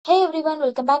everyone,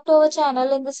 welcome back to our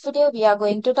channel. In this video, we are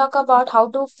going to talk about how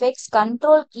to fix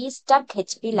control key stuck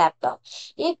HP laptop.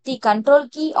 If the control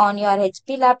key on your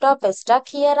HP laptop is stuck,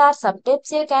 here are some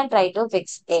tips you can try to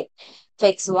fix it.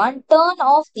 Fix 1. Turn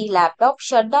off the laptop,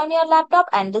 shut down your laptop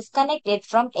and disconnect it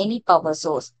from any power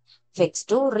source. Fix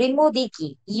 2. Remove the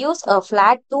key. Use a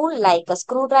flat tool like a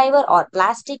screwdriver or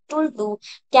plastic tool to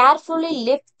carefully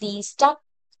lift the stuck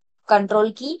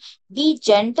control key. Be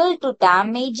gentle to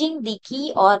damaging the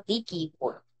key or the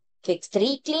keyboard. Fix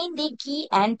 3. Clean the key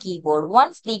and keyboard.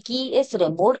 Once the key is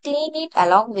removed, clean it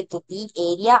along with the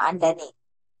area underneath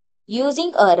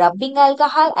using a rubbing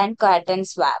alcohol and cotton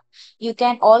swab. You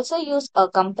can also use a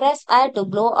compressed air to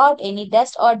blow out any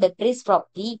dust or debris from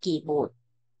the keyboard.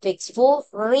 Fix 4.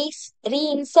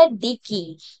 Reinsert the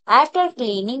key. After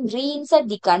cleaning, reinsert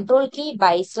the control key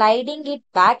by sliding it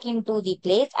back into the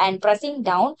place and pressing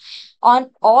down on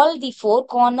all the four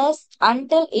corners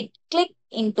until it clicks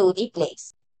into the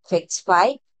place. Fix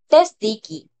 5. Test the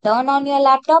key. Turn on your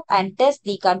laptop and test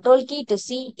the control key to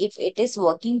see if it is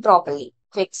working properly.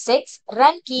 Fix 6.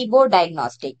 Run keyboard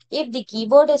diagnostic. If the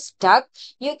keyboard is stuck,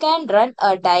 you can run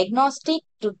a diagnostic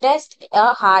to test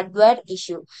a hardware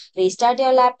issue. Restart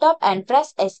your laptop and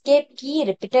press escape key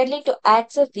repeatedly to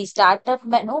access the startup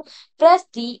menu. Press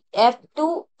the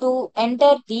F2 to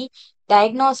enter the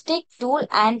diagnostic tool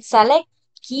and select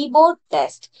keyboard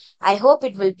test. I hope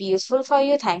it will be useful for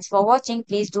you. Thanks for watching.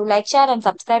 Please do like, share and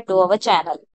subscribe to our channel.